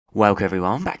Welcome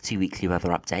everyone back to weekly weather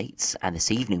updates, and this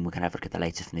evening we're going to have a look at the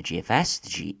latest from the GFS,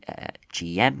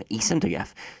 GEM,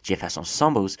 ECMWF, GFS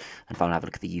Ensembles, and finally have a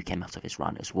look at the UKMO Operational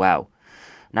Run as well.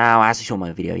 Now, as we saw in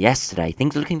my video yesterday,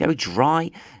 things are looking very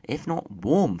dry, if not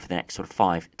warm, for the next sort of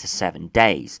 5 to 7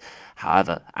 days.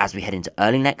 However, as we head into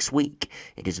early next week,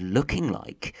 it is looking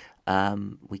like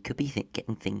we could be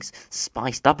getting things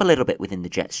spiced up a little bit within the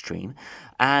jet stream.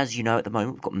 As you know, at the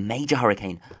moment, we've got major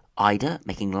hurricane Ida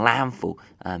making landfall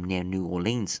near New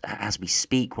Orleans as we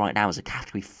speak right now as a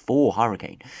Category 4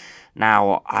 hurricane.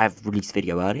 Now, I've released a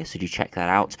video earlier, so do check that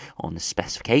out on the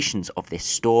specifications of this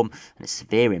storm and its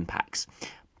severe impacts.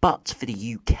 But for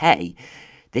the UK,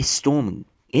 this storm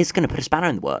is going to put a spanner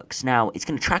in the works. Now, it's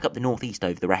going to track up the northeast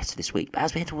over the rest of this week, but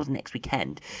as we head towards next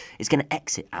weekend, it's going to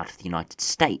exit out of the United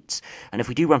States. And if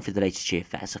we do run through the latest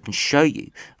GFS, I can show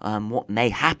you what may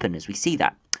happen as we see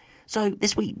that. So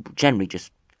this week, generally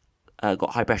just got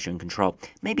high pressure and control,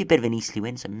 maybe a bit of an easterly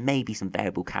wind, so maybe some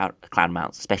variable cloud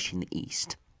amounts, especially in the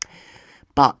east.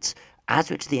 But as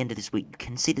we're to the end of this week, you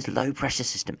can see this low pressure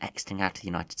system exiting out of the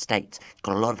United States. It's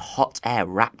got a lot of hot air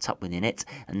wrapped up within it,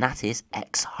 and that is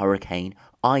ex-hurricane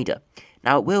Ida.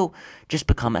 Now, it will just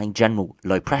become a general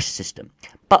low pressure system,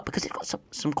 but because it's got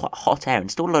some quite hot air and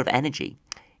still a lot of energy,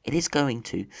 it is going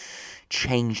to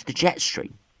change the jet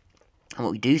stream. And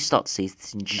what we do start to see is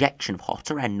this injection of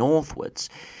hotter air northwards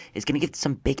is going to give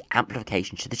some big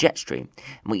amplification to the jet stream.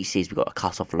 And what you see is we've got a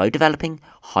cut-off low developing,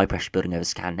 high pressure building over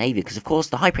Scandinavia, because of course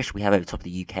the high pressure we have over top of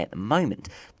the UK at the moment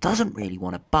doesn't really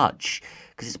want to budge,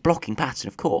 because it's a blocking pattern,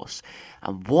 of course.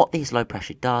 And what this low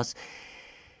pressure does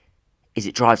is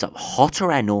it drives up hotter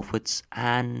air northwards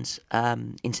and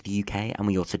into the UK, and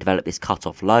we also develop this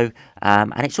cut-off low,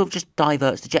 and it sort of just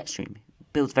diverts the jet stream.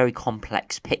 Builds a very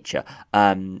complex picture,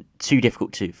 too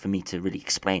difficult for me to really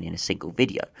explain in a single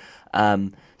video.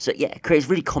 So yeah, it creates a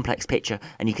really complex picture,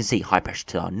 and you can see high pressure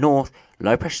to our north,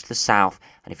 low pressure to the south,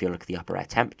 and if you look at the upper air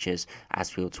temperatures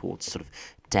as we go towards sort of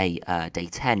day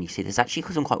 10, you see there's actually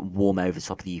some quite warm over the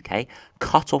top of the UK,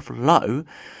 cut off low,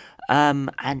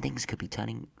 and things could be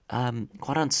turning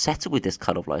quite unsettled with this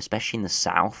cut-off low, especially in the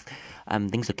south.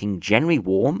 Things looking generally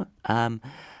warm.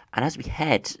 And as we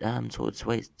head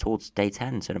towards day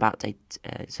 10,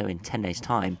 so in 10 days'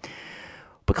 time,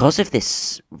 because of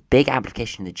this big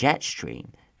amplification in the jet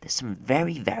stream, there's some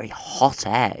very, very hot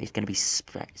air is going to be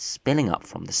spilling up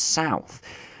from the south.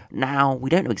 Now, we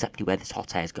don't know exactly where this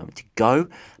hot air is going to go,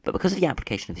 but because of the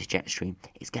application of this jet stream,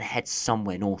 it's going to head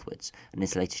somewhere northwards. And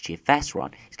this latest GFS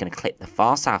run is going to clip the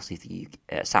far southeast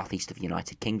of the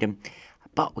United Kingdom,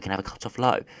 but we're going to have a cut-off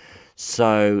low.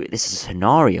 So this is a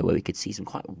scenario where we could see some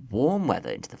quite warm weather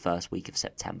into the first week of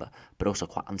September, but also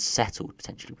quite unsettled,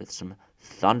 potentially with some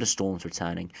thunderstorms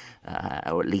returning,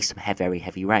 or at least some very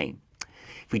heavy rain.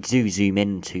 If we do zoom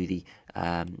into the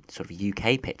sort of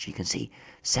UK picture, you can see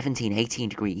 17, 18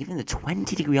 degree, even the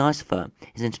 20 degree isotherm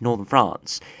is into northern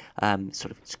France.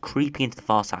 Sort of it's creeping into the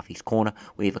far southeast corner.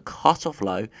 We have a cut-off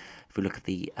low. If we look at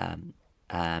the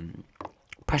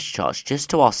pressure charts just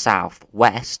to our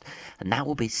southwest, and that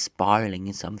will be spiraling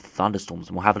in some thunderstorms,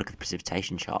 and we'll have a look at the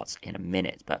precipitation charts in a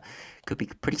minute, but it could be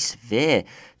pretty severe,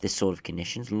 this sort of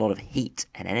conditions, a lot of heat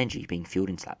and energy being fueled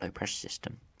into that low pressure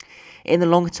system. In the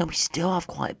longer term, we still have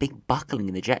quite a big buckling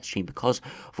in the jet stream because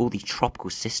of all these tropical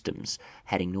systems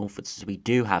heading northwards. So we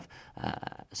do have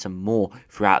some more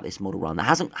throughout this model run that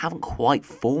haven't quite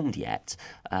formed yet,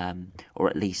 or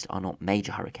at least are not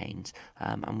major hurricanes,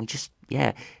 and we just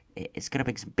it's going to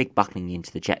bring some big buckling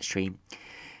into the jet stream.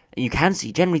 You can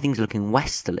see generally things are looking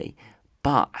westerly,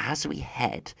 but as we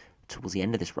head towards the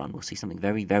end of this run, we'll see something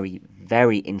very, very,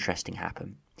 very interesting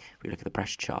happen. If we look at the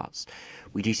pressure charts,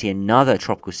 we do see another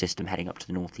tropical system heading up to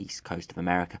the northeast coast of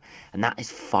America, and that is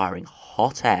firing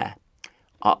hot air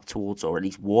up towards, or at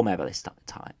least warm air by this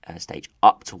stage,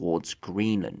 up towards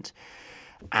Greenland.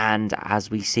 And as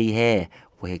we see here,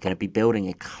 we're going to be building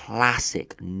a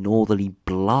classic northerly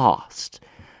blast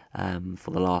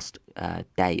for the last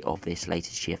day of this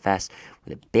latest GFS,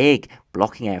 with a big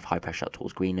blocking area of high pressure up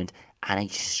towards Greenland and a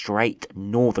straight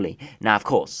northerly. Now, of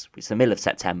course, it's the middle of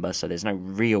September, so there's no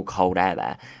real cold air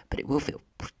there, but it will feel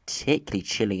particularly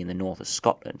chilly in the north of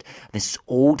Scotland. And this is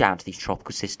all down to these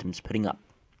tropical systems putting up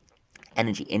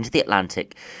energy into the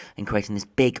Atlantic and creating this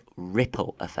big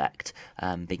ripple effect,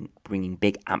 bringing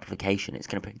big amplification. It's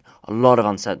going to bring a lot of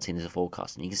uncertainty into the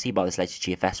forecast, and you can see by this latest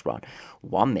GFS run,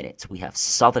 1 minute we have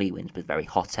southerly winds with very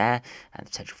hot air and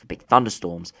potential for big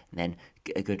thunderstorms, and then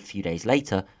a good few days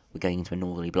later we're going into a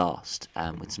northerly blast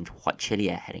with some quite chilly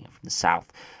air heading from the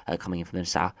south, coming in from the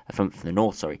south, from the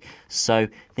north. Sorry. So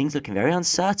things looking very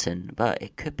uncertain, but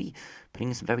it could be putting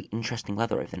in some very interesting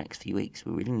weather over the next few weeks.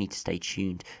 We really need to stay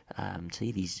tuned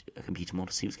to these computer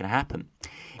models to see what's going to happen.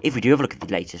 If we do have a look at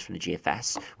the latest from the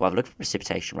GFS, we'll have a look at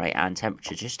precipitation rate and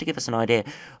temperature just to give us an idea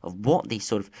of what the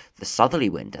southerly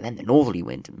wind and then the northerly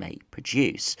wind may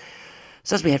produce.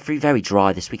 So as we head through, very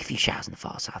dry this week, a few showers in the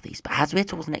far southeast. But as we head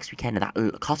towards the next weekend, that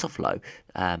cut-off low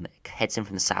heads in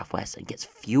from the southwest and gets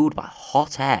fueled by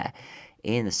hot air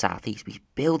in the southeast. We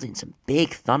build in some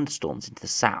big thunderstorms into the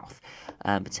south,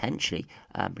 potentially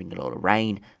bring a lot of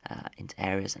rain into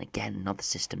areas. And again, another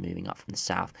system moving up from the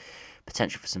south,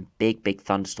 potential for some big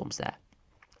thunderstorms there.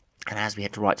 And as we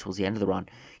head right towards the end of the run,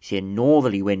 you see a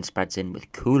northerly wind spreads in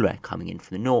with cooler air coming in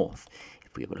from the north.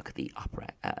 If we have a look at the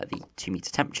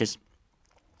 2-meter temperatures,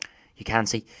 you can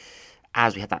see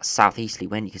as we have that southeasterly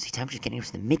wind, you can see temperatures getting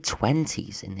into the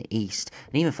mid-20s in the east,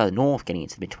 and even further north getting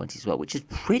into the mid-20s as well, which is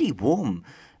pretty warm,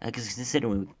 because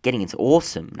considering we're getting into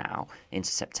autumn now, into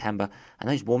September, and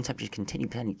those warm temperatures continue,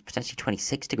 potentially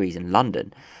 26 degrees in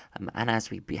London, and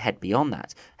as we head beyond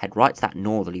that, head right to that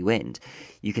northerly wind,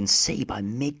 you can see by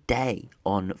midday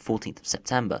on 14th of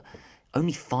September,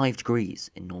 only 5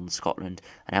 degrees in northern Scotland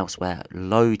and elsewhere,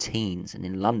 low teens, and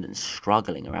in London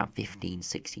struggling around 15,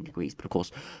 16 degrees. But of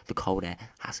course, the cold air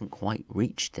hasn't quite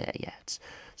reached there yet.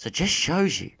 So it just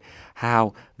shows you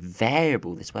how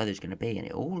variable this weather is going to be, and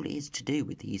it all is to do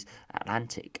with these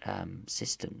Atlantic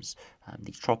systems,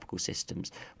 these tropical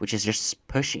systems, which is just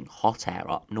pushing hot air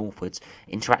up northwards,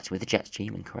 interacting with the jet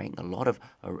stream and creating a lot of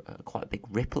quite a big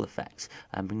ripple effects,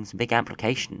 and bringing some big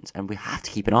implications. And we have to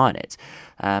keep an eye on it.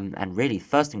 And really, the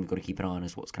first thing we've got to keep an eye on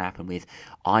is what's going to happen with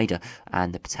Ida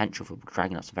and the potential for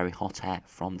dragging up some very hot air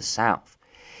from the south.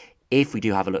 If we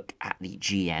do have a look at the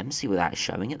GM, see what that is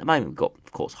showing. At the moment, we've got,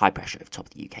 of course, high pressure over the top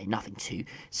of the UK, nothing too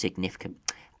significant.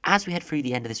 As we head through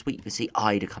the end of this week, we see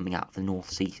Ida coming out of the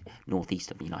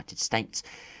northeast of the United States,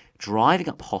 driving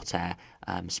up hot air,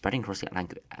 spreading across the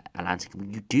Atlantic.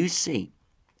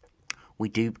 We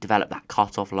do develop that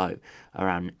cut-off low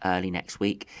around early next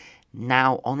week.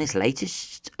 Now, on this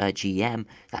latest GM,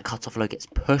 that cut-off low gets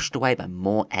pushed away by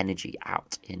more energy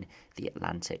out in the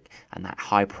Atlantic, and that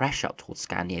high pressure up towards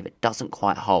Scandinavia doesn't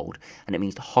quite hold, and it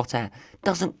means the hot air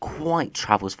doesn't quite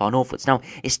travel as far northwards. Now,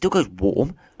 it still goes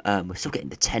warm. We're still getting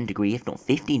the 10 degree, if not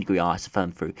 15 degree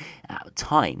isotherm through at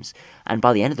times, and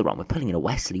by the end of the run, we're pulling in a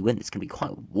westerly wind that's going to be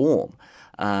quite warm.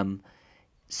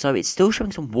 So it's still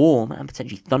showing some warm and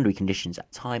potentially thundery conditions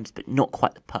at times, but not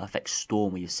quite the perfect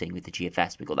storm we were seeing with the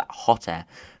GFS. We've got that hot air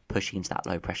pushing into that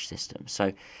low pressure system.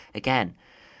 So again,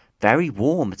 very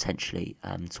warm potentially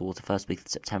towards the first week of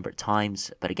September at times,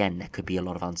 but again, there could be a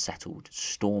lot of unsettled,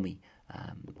 stormy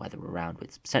weather around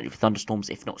with potentially thunderstorms,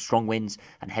 if not strong winds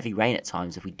and heavy rain at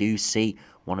times, if we do see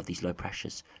one of these low pressure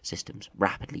systems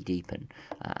rapidly deepen.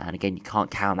 And again, you can't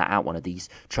count that out, one of these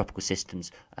tropical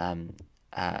systems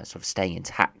sort of staying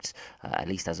intact, at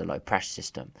least as a low pressure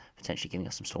system, potentially giving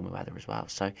us some stormy weather as well.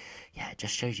 So yeah, it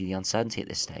just shows you the uncertainty at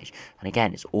this stage. And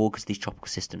again, it's all because these tropical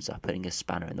systems are putting a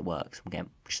spanner in the works. Again,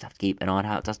 we just have to keep an eye on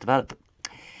how it does develop.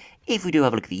 If we do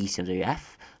have a look at the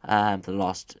ECMWF, for the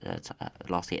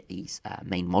last year, these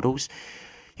main models,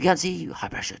 you can see high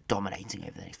pressure dominating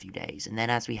over the next few days. And then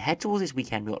as we head towards this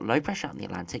weekend, we've got low pressure out in the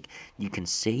Atlantic. You can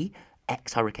see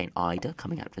ex-hurricane Ida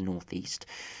coming out of the northeast,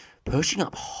 pushing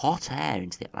up hot air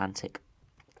into the Atlantic.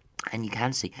 And you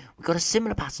can see we've got a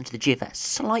similar pattern to the GFS,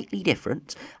 slightly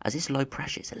different, as this low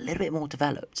pressure is a little bit more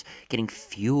developed, getting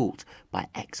fueled by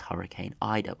ex-hurricane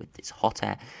Ida with this hot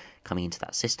air coming into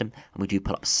that system. And we do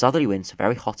pull up southerly winds, so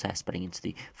very hot air spreading into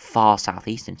the far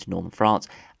southeast, into northern France,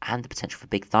 and the potential for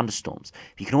big thunderstorms.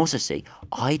 You can also see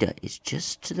Ida is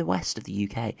just to the west of the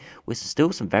UK, with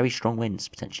still some very strong winds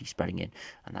potentially spreading in.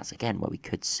 And that's again where we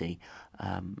could see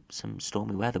some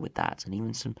stormy weather with that, and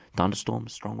even some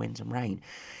thunderstorms, strong winds and rain.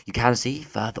 You can see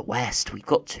further west, we've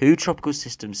got two tropical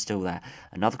systems still there.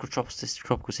 Another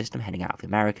tropical system heading out of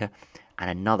America, and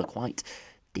another quite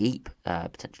deep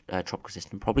tropical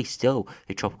system, probably still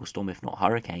a tropical storm if not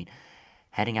hurricane,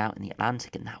 heading out in the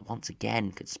Atlantic, and that once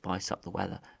again could spice up the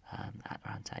weather at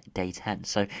around day 10.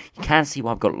 So you can see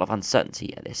why I've got a lot of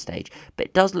uncertainty at this stage, but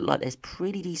it does look like there's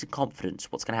pretty decent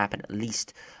confidence what's going to happen, at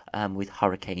least with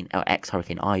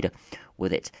ex-hurricane Ida,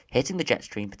 with it hitting the jet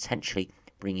stream, potentially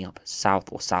bringing up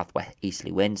south or southwest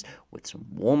easterly winds with some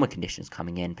warmer conditions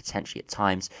coming in potentially at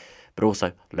times, but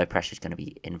also low pressure is going to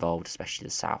be involved, especially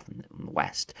the south and the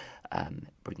west,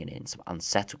 bringing in some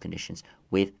unsettled conditions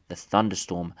with the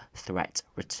thunderstorm threat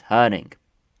returning.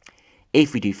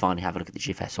 If we do finally have a look at the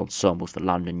GFS Ensembles for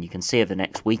London, you can see over the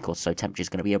next week or so, temperature is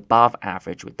going to be above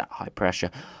average with that high pressure,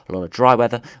 a lot of dry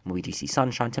weather, and when we do see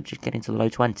sunshine, temperatures get into the low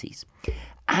 20s.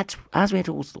 As we head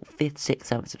towards the 5th, 6th,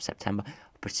 7th of September,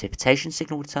 precipitation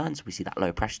signal returns. We see that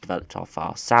low pressure develop to our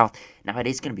far south. Now it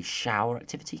is going to be shower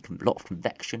activity, a lot of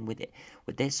convection with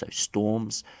this, so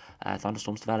storms,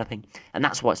 thunderstorms developing, and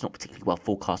that's why it's not particularly well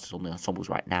forecasted on the ensembles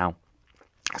right now.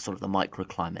 Sort of the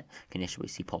microclimate condition we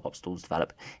see pop-up storms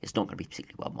develop, it's not going to be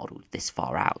particularly well modelled this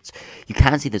far out. You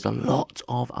can see there's a lot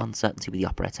of uncertainty with the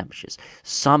upper air temperatures,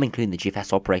 some including the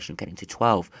GFS operation getting to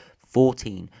 12,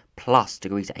 14 plus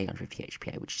degrees at 850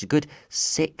 HPA, which is a good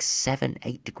 6, 7,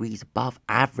 8 degrees above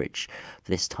average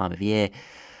for this time of year.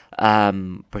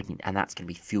 And that's going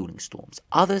to be fueling storms.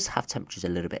 Others have temperatures a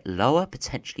little bit lower,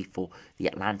 potentially for the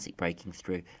Atlantic breaking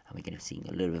through, and we're going to be seeing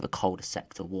a little bit of a colder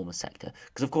sector, warmer sector,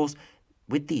 because of course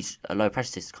with these low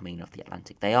pressure systems coming in off the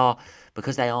Atlantic,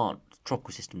 because they aren't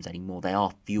tropical systems anymore, they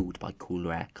are fueled by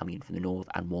cooler air coming in from the north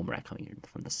and warmer air coming in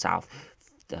from the south,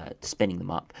 spinning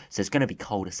them up. So there's going to be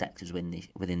colder sectors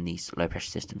within these low pressure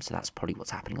systems, so that's probably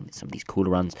what's happening on some of these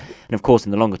cooler runs. And of course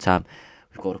in the longer term,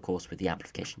 we've got, of course, with the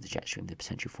amplification of the jet stream, the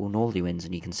potential for northerly winds,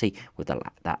 and you can see with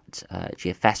that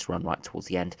GFS run right towards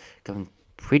the end, going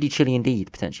pretty chilly indeed,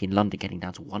 potentially in London getting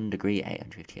down to 1 degree at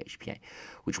 850 HPA,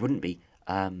 which wouldn't be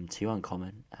too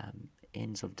uncommon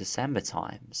in sort of December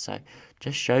time. So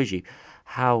just shows you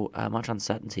how much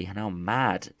uncertainty and how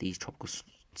mad these tropical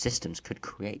systems could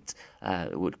create,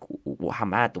 how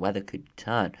mad the weather could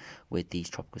turn with these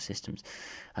tropical systems.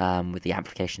 With the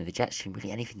amplification of the jet stream,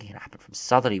 really anything can happen from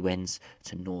southerly winds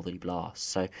to northerly blasts.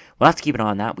 So we'll have to keep an eye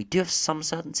on that. We do have some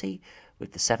certainty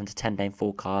with the 7 to 10 day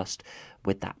forecast,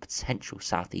 with that potential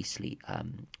southeasterly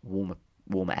warmer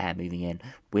air moving in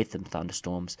with some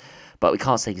thunderstorms, but we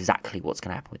can't say exactly what's going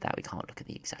to happen with that. We can't look at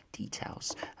the exact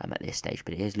details at this stage,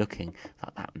 but it is looking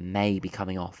like that may be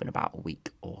coming off in about a week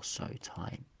or so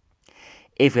time.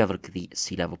 If we have a look at the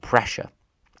sea level pressure,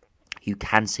 you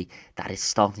can see that is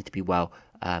starting to be well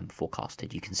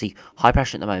forecasted. You can see high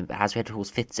pressure at the moment, but as we head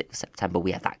towards 5th, 6th of September,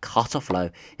 we have that cut-off low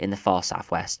in the far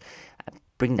southwest,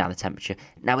 bringing down the temperature.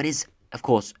 Now it is, of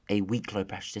course, a weak low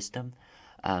pressure system,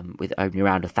 with only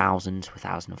around 1,000 to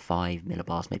 1,005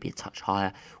 millibars, maybe a touch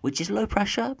higher, which is low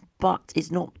pressure, but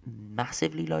it's not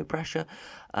massively low pressure,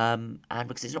 and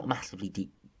because it's not a massively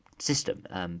deep system,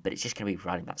 but it's just going to be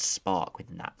providing that spark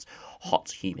within that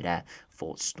hot, humid air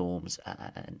for storms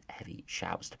and heavy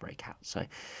showers to break out. So,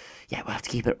 yeah, we'll have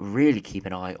to really keep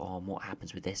an eye on what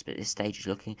happens with this, but at this stage is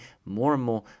looking more and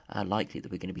more likely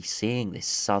that we're going to be seeing this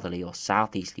southerly or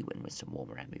southeasterly wind with some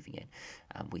warmer air moving in.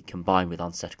 We combine with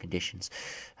unsettled conditions,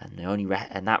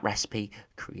 and that recipe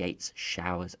creates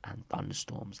showers and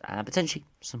thunderstorms, and potentially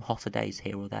some hotter days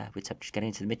here or there, with temperatures getting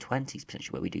into the mid-20s,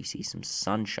 potentially where we do see some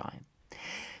sunshine.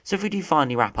 So if we do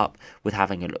finally wrap up with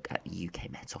having a look at the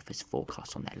UK Met Office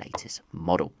forecast on their latest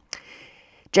model,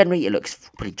 generally it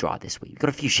looks pretty dry this week. We've got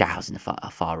a few showers in the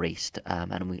far east,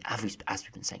 and as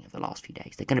we've been saying over the last few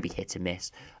days, they're going to be hit and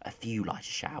miss. A few lighter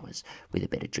showers with a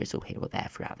bit of drizzle here or there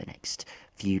throughout the next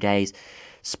few days,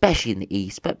 especially in the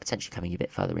east, but potentially coming a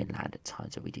bit further inland at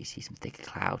times where we do see some thicker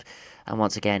cloud. And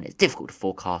once again, it's difficult to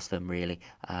forecast them really,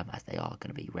 as they are going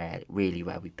to be really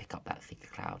where we pick up that thicker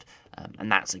cloud,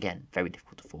 and that's again very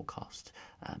difficult to forecast,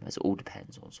 as it all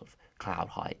depends on sort of cloud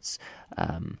heights.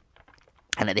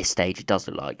 And at this stage, it does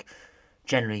look like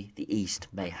generally the east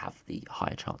may have the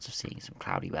higher chance of seeing some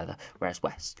cloudy weather, whereas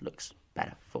west looks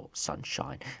better for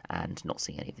sunshine and not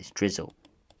seeing any of this drizzle.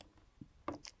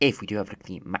 If we do have a look at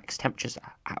the max temperatures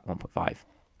at 1.5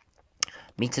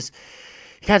 meters,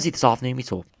 you can see this afternoon we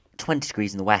saw 20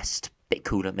 degrees in the west, a bit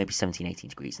cooler, maybe 17, 18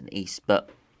 degrees in the east, but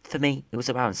for me, it was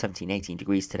around 17, 18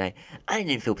 degrees today, and it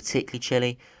didn't feel particularly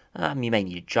chilly. You may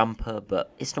need a jumper,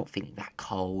 but it's not feeling that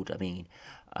cold. I mean,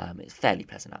 it's fairly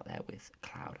pleasant out there with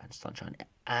cloud and sunshine.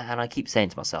 And I keep saying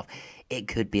to myself, it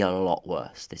could be a lot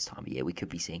worse this time of year. We could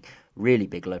be seeing really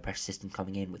big low pressure systems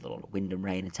coming in with a lot of wind and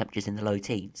rain and temperatures in the low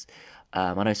teens.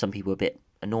 I know some people are a bit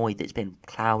annoyed that it's been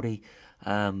cloudy,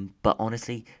 but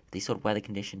honestly, these sort of weather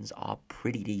conditions are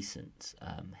pretty decent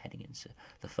heading into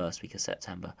the first week of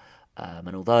September.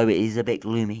 And although it is a bit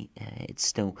gloomy, it's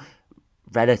still,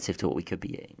 relative to what we could be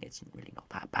getting, it's really not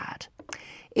that bad.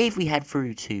 If we head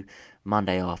through to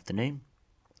Monday afternoon,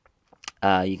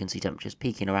 you can see temperatures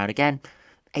peaking around again,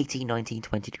 18, 19,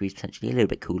 20 degrees potentially, a little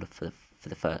bit cooler for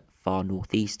the far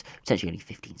northeast, potentially only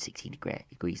 15, 16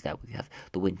 degrees there. We have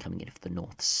the wind coming in from the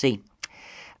North Sea.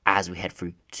 As we head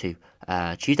through to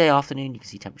Tuesday afternoon, you can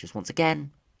see temperatures once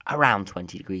again around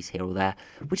 20 degrees here or there,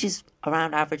 which is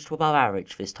around average to above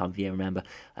average for this time of year. Remember,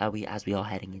 as we are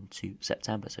heading into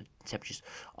September, so temperatures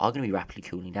are going to be rapidly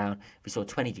cooling down. If we saw a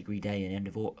 20-degree day at the end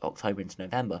of October into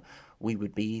November, we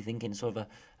would be thinking sort of a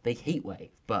big heat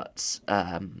wave. But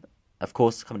of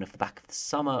course, coming off the back of the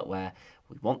summer, where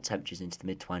we want temperatures into the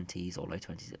mid-20s or low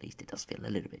 20s at least, it does feel a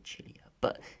little bit chillier,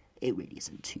 but it really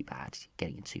isn't too bad,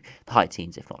 getting into the high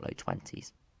teens, if not low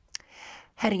 20s.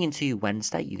 Heading into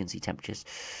Wednesday, you can see temperatures,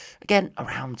 again,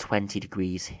 around 20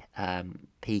 degrees,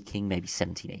 peaking maybe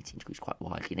 17, 18 degrees quite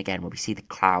widely. And again, when we see the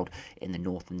cloud in the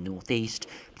north and northeast,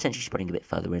 potentially spreading a bit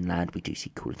further inland, we do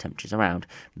see cooler temperatures around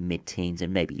mid-teens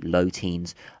and maybe low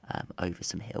teens over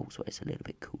some hills where it's a little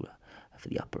bit cooler for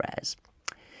the upper airs.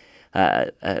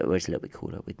 Where it's a little bit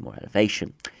cooler with more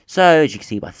elevation. So, as you can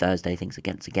see by Thursday, things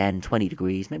again 20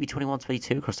 degrees, maybe 21,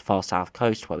 22 across the far south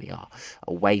coast where we are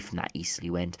away from that easterly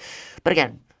wind. But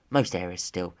again, most areas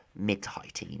still mid to high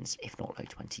teens, if not low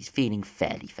 20s, feeling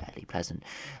fairly pleasant.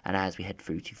 And as we head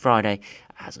through to Friday,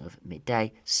 as of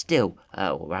midday, still,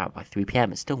 or around by 3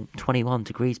 p.m, it's still 21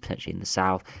 degrees potentially in the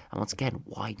south, and once again,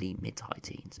 widely mid to high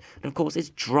teens. And of course,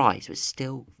 it's dry, so it's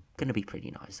still going to be pretty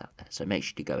nice out there, so make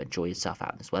sure to go enjoy yourself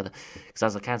out in this weather, because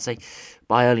as I can say,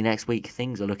 by early next week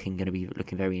things are going to be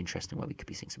looking very interesting, where we could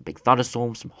be seeing some big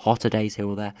thunderstorms, some hotter days here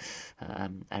or there,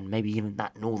 and maybe even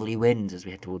that northerly wind as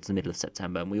we head towards the middle of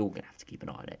September, and we're all going to have to keep an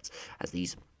eye on it as the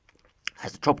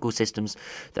tropical systems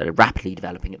that are rapidly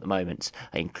developing at the moment,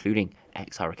 including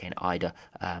ex-Hurricane Ida,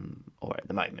 or at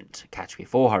the moment Category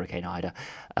 4 Hurricane Ida,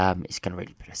 is going to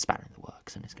really put a spanner in the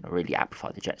works, and it's going to really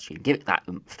amplify the jet stream, give it that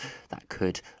oomph that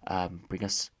could bring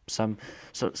us some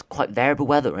sort of quite variable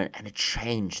weather and a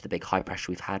change to the big high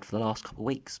pressure we've had for the last couple of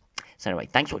weeks. So anyway,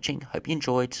 thanks for watching, hope you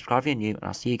enjoyed, subscribe if you're new, and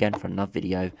I'll see you again for another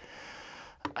video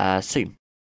soon.